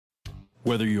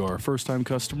Whether you are a first-time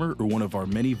customer or one of our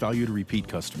many valued repeat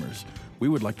customers, we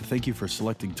would like to thank you for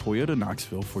selecting Toyota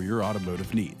Knoxville for your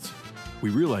automotive needs. We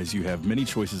realize you have many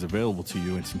choices available to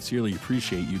you and sincerely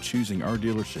appreciate you choosing our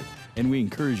dealership, and we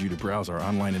encourage you to browse our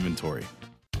online inventory.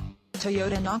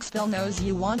 Toyota Knoxville knows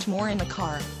you want more in a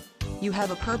car. You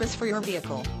have a purpose for your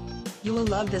vehicle. You will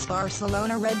love this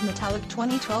Barcelona red metallic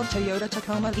 2012 Toyota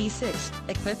Tacoma V6,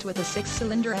 equipped with a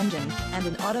 6-cylinder engine and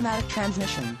an automatic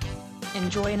transmission.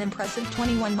 Enjoy an impressive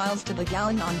 21 miles to the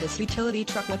gallon on this utility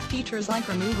truck with features like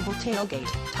removable tailgate,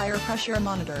 tire pressure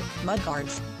monitor,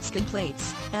 mudguards, skid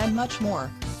plates, and much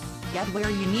more. Get where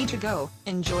you need to go,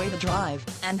 enjoy the drive,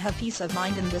 and have peace of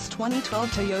mind in this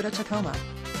 2012 Toyota Tacoma.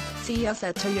 See us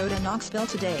at Toyota Knoxville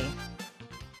today.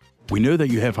 We know that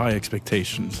you have high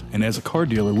expectations, and as a car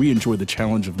dealer, we enjoy the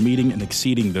challenge of meeting and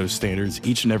exceeding those standards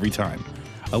each and every time.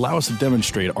 Allow us to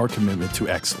demonstrate our commitment to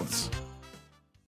excellence.